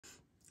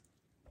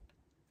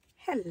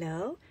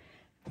Hello.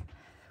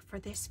 For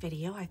this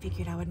video, I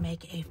figured I would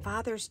make a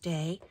Father's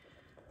Day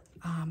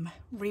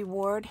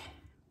reward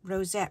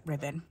rosette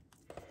ribbon.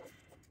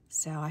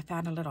 So I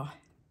found a little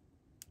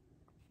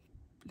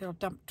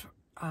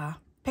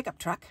pickup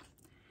truck.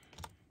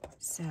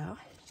 So,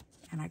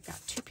 and I got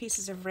 2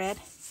 pieces of red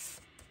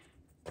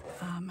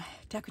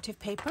decorative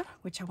paper,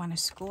 which I want to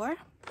score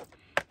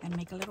and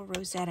make a little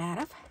rosette out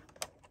of.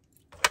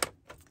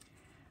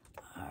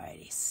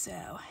 Alrighty,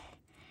 so,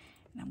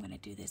 and I'm going to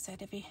do this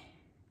at every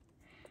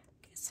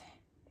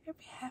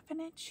half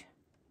an inch.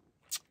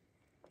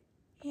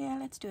 Yeah,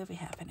 let's do every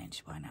half an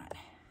inch. Why not?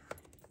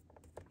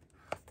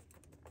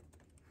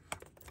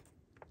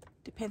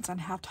 Depends on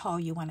how tall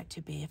you want it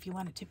to be. If you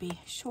want it to be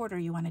shorter,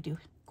 you want to do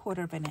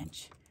 1/4 of an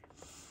inch.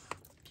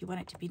 If you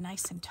want it to be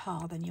nice and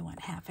tall, then you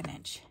want 1/2 an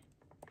inch,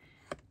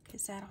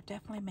 because that'll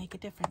definitely make a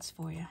difference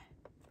for you.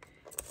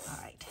 All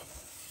right,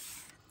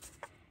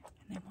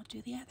 and then we'll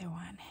do the other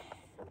one.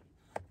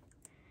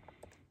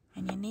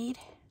 And you need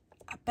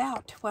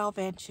about 12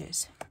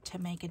 inches to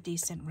make a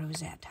decent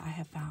rosette, I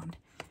have found.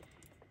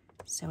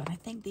 So, and I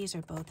think these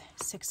are both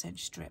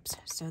 6-inch strips,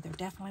 so they're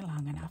definitely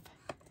long enough.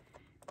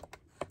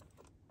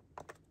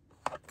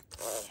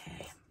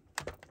 Okay,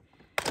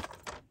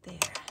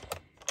 there.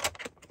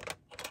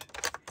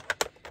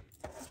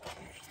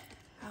 Okay,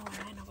 oh,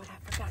 and I know what I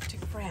forgot to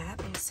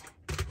grab is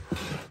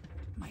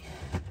my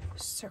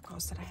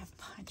circles that I have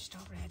punched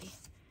already,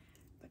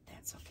 but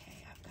that's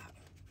okay. I've got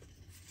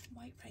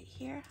white right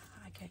here.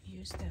 I can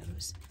use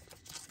those.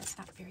 That's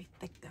not very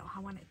thick though. I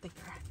want it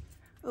thicker.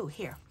 Oh,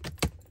 here,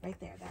 right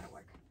there, that'll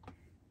work.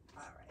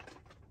 All right,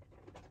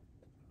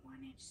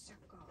 1-inch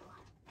circle.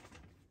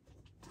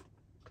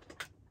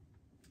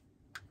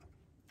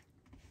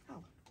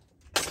 Oh,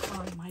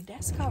 on my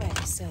desk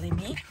already, silly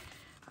me.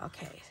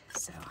 Okay,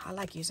 so I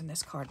like using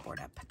this cardboard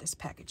up, this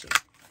packaging.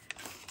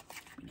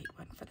 We need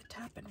one for the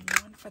top and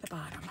one for the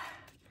bottom.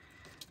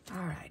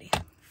 All righty.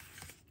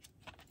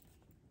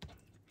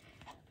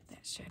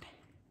 That should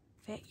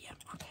fit. Yep,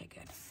 okay,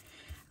 good.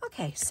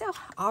 Okay, so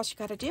all you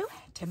got to do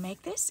to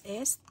make this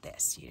is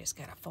this. You just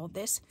got to fold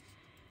this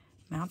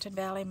mountain,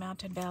 valley,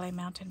 mountain, valley,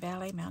 mountain,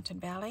 valley, mountain,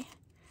 valley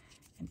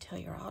until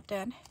you're all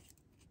done.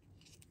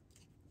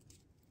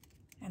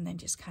 And then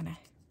just kind of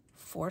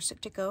force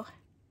it to go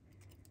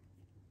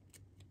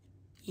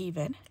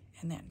even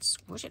and then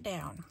squish it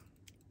down.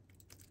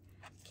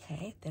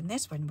 Okay, then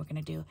this one we're going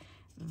to do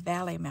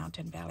valley,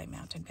 mountain, valley,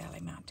 mountain, valley,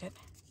 mountain.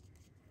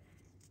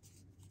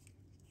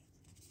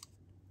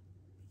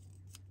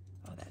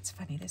 Oh, that's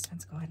funny. This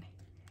one's going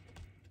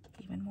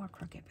even more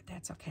crooked, but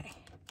that's okay.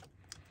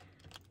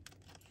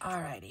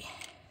 Alrighty.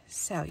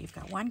 So you've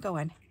got one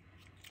going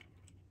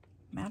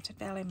mountain,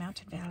 valley,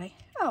 mountain, valley.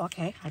 Oh,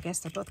 okay. I guess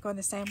they're both going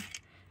the same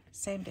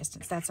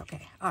distance. That's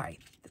okay. All right.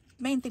 The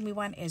main thing we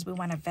want is we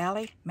want a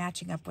valley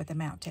matching up with a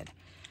mountain.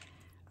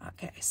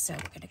 Okay, so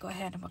we're going to go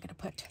ahead and we're going to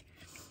put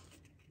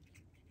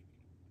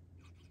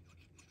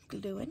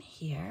glue in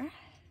here.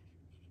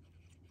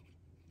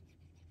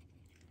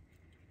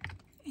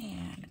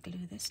 And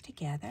glue this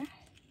together.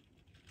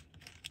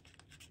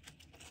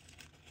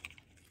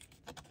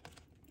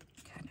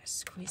 Kind of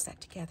squeeze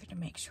that together to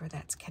make sure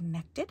that's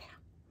connected.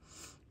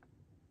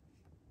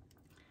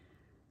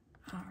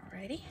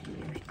 Alrighty,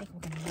 and I think we're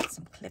going to need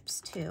some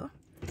clips too.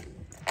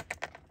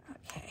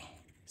 Okay,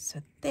 so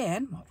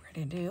then what we're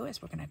going to do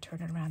is we're going to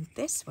turn it around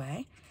this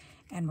way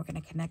and we're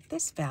going to connect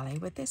this valley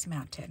with this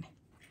mountain.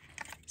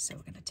 So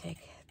we're going to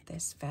take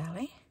this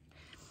valley.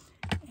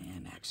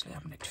 And actually,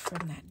 I'm going to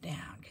trim that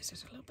down because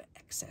there's a little bit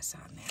excess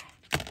on there.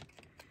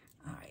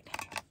 All right.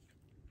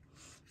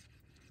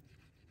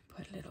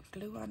 Put a little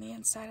glue on the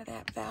inside of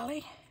that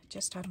valley,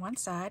 just on one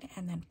side,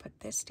 and then put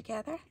this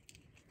together.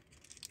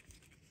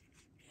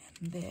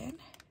 And then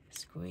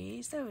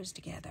squeeze those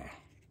together.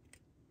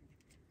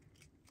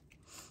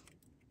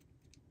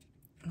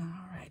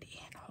 All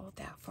righty, and hold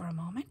that for a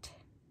moment.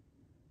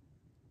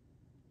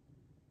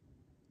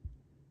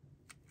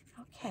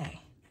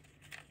 Okay.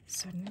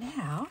 So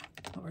now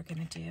what we're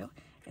going to do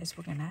is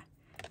we're going to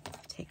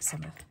take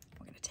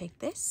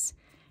this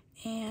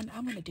and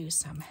I'm going to do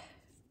some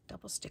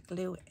double stick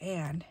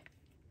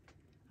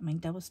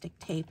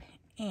tape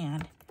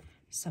and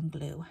some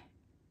glue.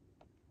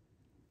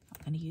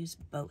 I'm going to use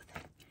both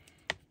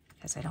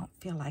because I don't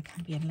feel like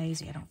I'm being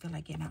lazy. I don't feel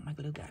like getting out my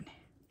glue gun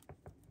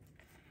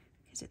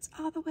because it's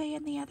all the way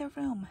in the other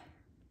room.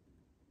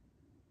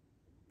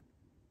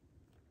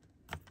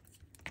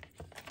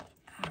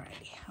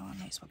 Alrighty, oh, I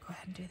may as well go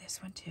ahead and do this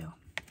one too.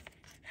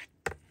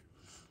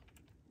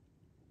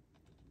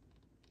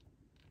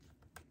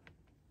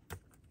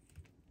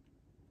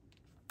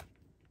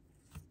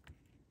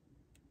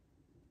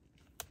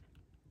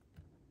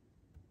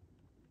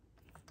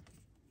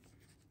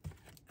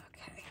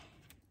 Okay.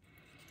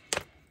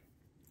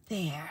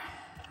 There.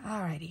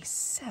 Alrighty,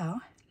 so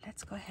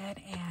let's go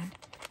ahead and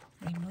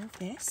remove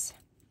this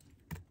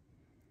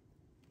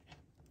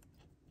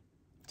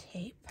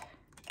tape.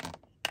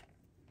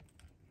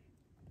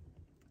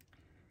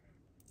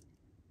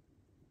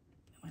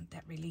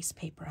 That release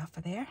paper off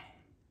of there.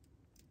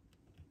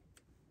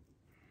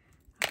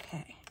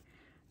 Okay,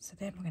 so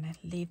then we're going to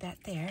leave that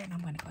there, and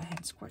I'm going to go ahead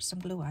and squirt some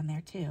glue on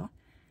there too,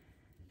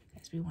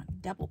 because we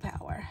want double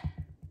power.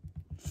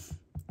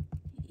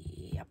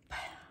 Yep,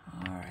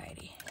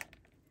 alrighty.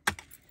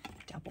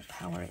 Double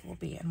power it will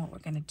be, and what we're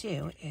going to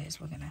do is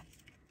we're going to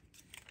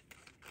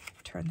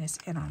turn this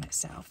in on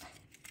itself,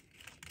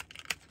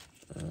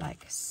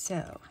 like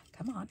so.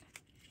 Come on.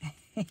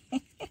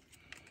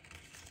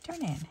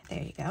 Turn in.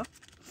 There you go.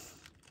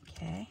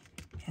 Okay,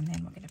 and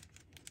then we're going to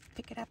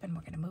pick it up and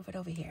we're going to move it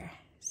over here.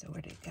 So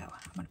where did it go?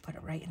 I'm going to put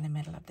it right in the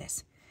middle of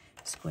this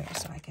square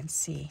so I can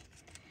see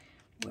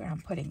where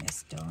I'm putting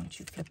this. Don't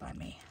you flip on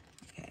me.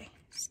 Okay,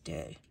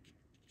 stay.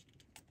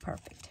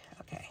 Perfect.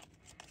 Okay,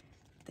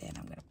 then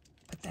I'm going to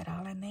put that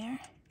all in there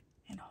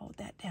and hold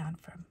that down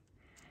for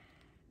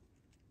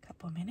a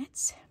couple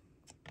minutes.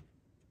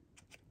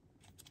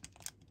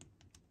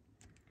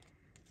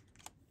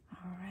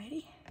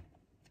 Alrighty.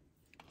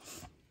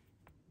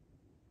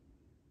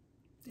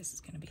 This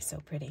is going to be so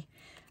pretty.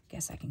 I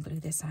guess I can glue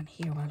this on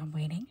here while I'm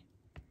waiting.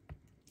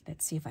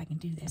 Let's see if I can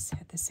do this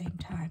at the same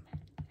time.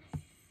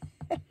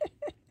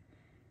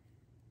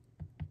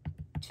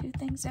 Two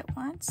things at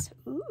once?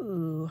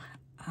 Ooh,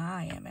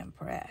 I am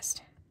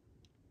impressed.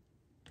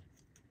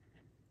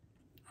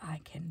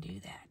 I can do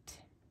that.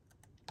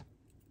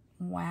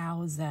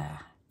 Wowza.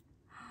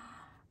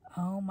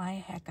 Oh my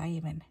heck, I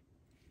even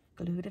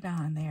glued it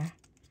on there.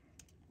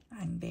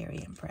 I'm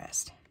very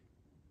impressed.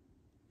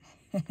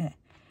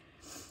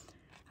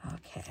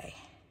 Okay,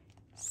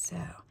 so,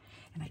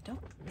 and I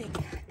think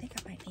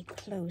I might need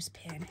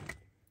clothespin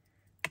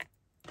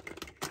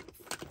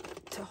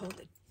to hold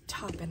the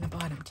top and the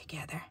bottom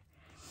together.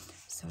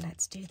 So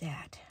let's do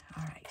that.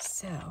 All right,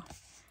 so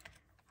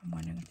I'm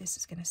wondering if this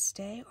is going to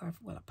stay or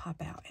will it pop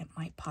out? It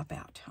might pop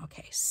out.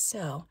 Okay,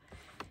 so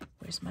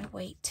where's my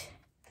weight?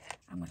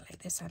 I'm going to lay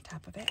this on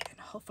top of it, and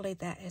hopefully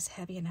that is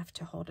heavy enough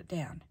to hold it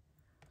down.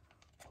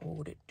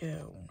 Hold it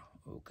down.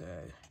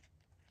 Okay.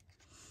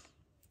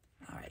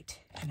 All right,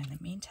 and in the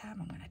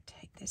meantime, I'm going to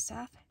take this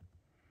off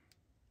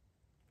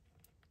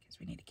because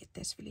we need to get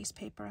this release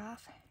paper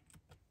off.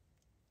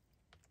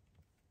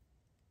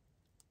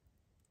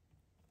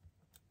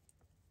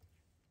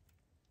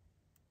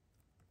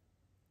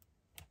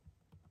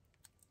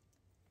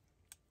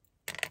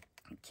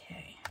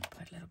 Okay,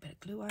 put a little bit of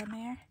glue on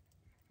there.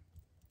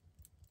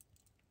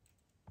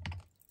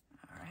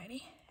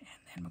 Alrighty, and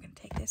then we're going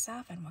to take this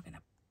off and we're going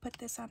to put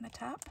this on the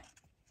top.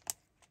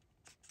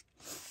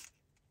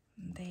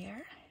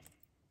 There.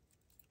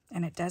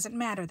 And it doesn't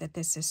matter that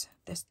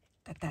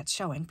that's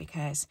showing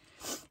because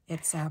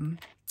it's going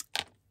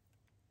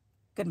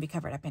to be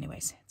covered up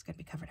anyways. It's going to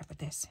be covered up with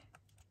this.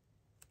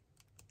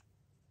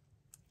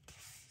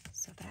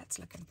 So that's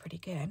looking pretty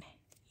good.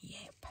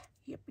 Yep.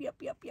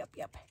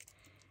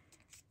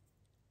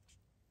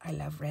 I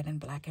love red and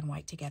black and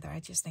white together. I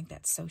just think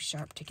that's so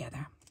sharp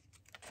together.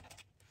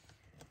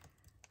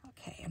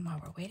 Okay, and while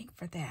we're waiting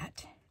for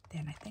that,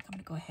 then I think I'm going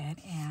to go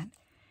ahead and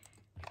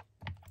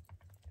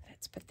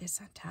let's put this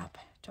on top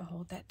to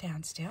hold that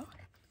down still.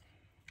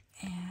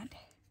 And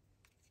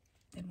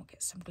then we'll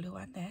get some glue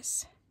on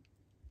this.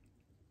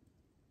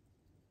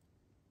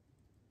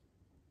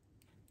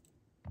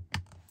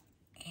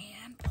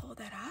 And pull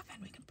that off,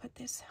 and we can put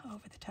this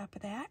over the top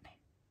of that.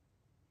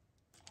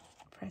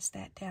 Press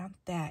that down.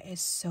 That is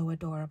so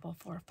adorable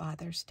for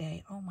Father's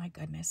Day. Oh my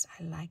goodness,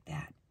 I like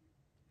that.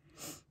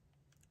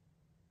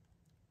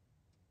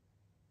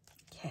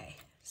 Okay,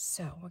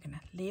 so we're going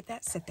to leave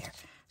that sit there.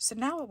 So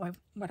now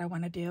what I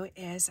want to do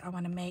is I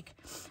want to make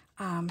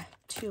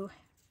 2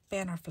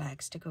 banner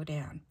flags to go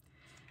down.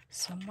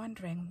 So I'm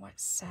wondering what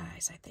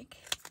size. I think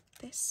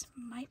this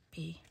might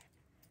be.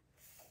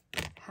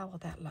 How will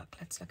that look?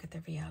 Let's look at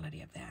the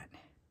reality of that.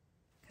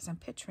 Because I'm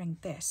picturing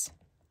this.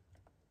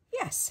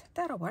 Yes,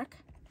 that'll work.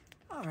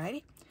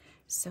 Alrighty.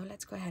 So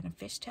let's go ahead and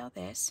fishtail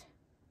this.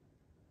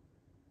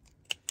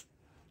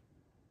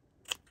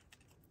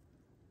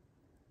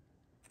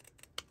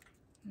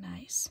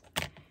 Nice.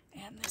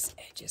 And this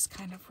edge is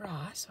kind of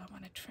raw, so I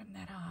want to trim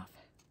that off.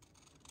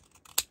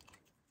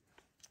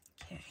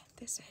 Okay,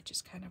 this edge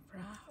is kind of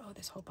raw. Oh,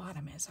 this whole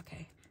bottom is.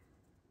 Okay.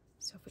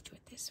 So if we do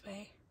it this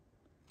way,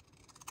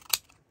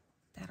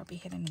 that'll be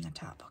hidden in the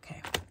top.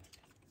 Okay.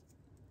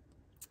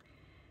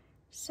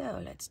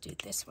 So let's do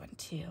this one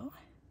too.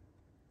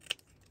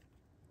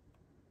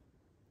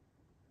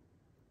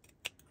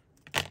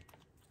 And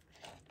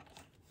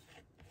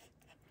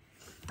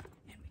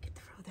we can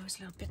throw those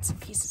little bits and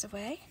pieces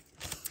away.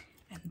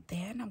 And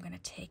then I'm going to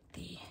take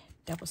the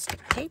double stick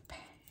tape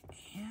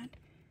and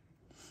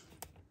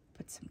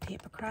put some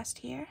tape across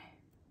here.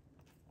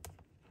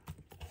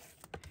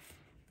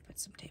 Put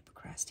some tape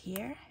across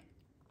here.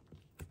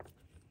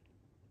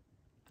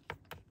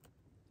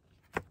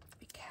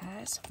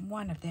 Because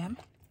one of them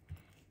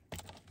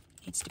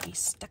needs to be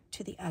stuck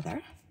to the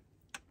other.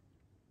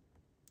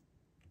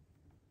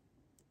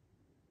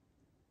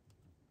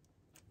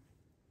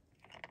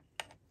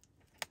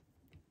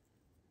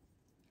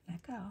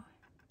 Let go.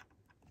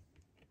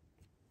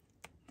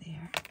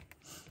 There.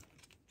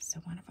 So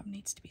one of them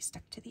needs to be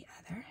stuck to the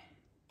other.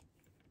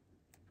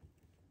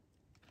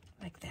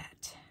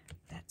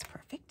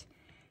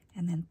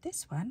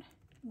 this one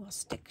will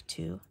stick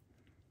to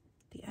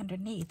the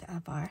underneath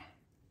of our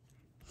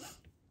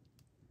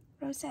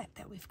rosette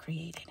that we've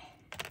created.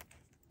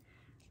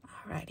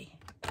 Alrighty.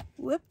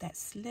 Whoop, that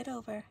slid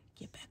over.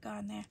 Get back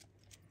on there.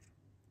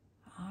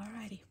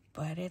 Alrighty,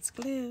 but it's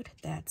glued.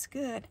 That's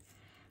good.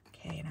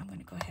 Okay, and I'm going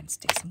to go ahead and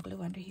stick some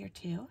glue under here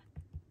too.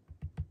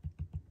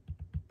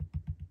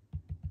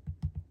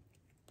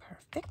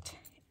 Perfect.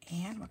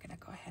 And we're going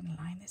to go ahead and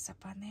line this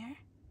up on there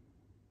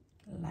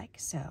like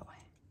so.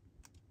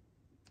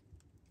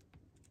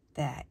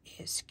 That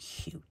is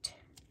cute.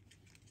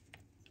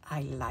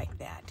 I like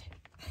that.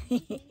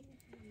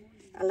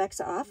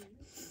 Alexa off.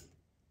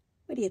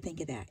 What do you think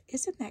of that?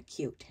 Isn't that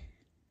cute?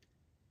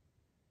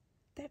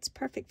 That's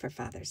perfect for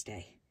Father's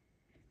Day.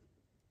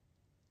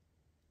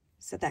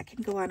 So that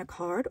can go on a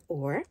card,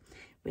 or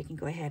we can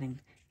go ahead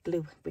and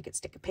glue. We could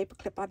stick a paper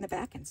clip on the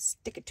back and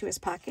stick it to his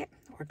pocket,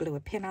 or glue a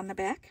pin on the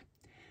back.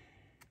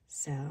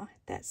 So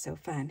that's so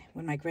fun.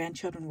 When my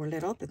grandchildren were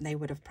little, then they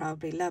would have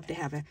probably loved to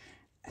have a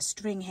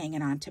string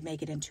hanging on to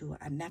make it into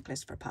a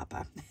necklace for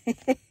Papa.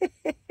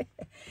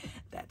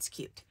 That's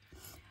cute.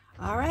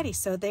 Alrighty,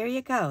 so there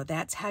you go.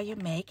 That's how you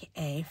make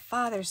a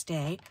Father's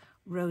Day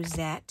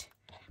Rosette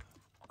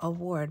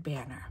award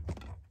banner.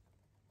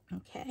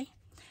 Okay,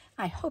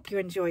 I hope you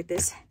enjoyed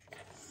this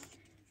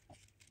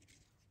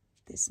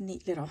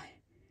neat little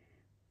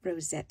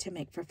rosette to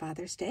make for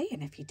Father's Day.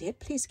 And if you did,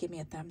 please give me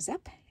a thumbs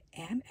up.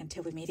 And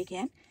until we meet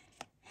again,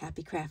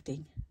 happy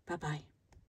crafting. Bye-bye.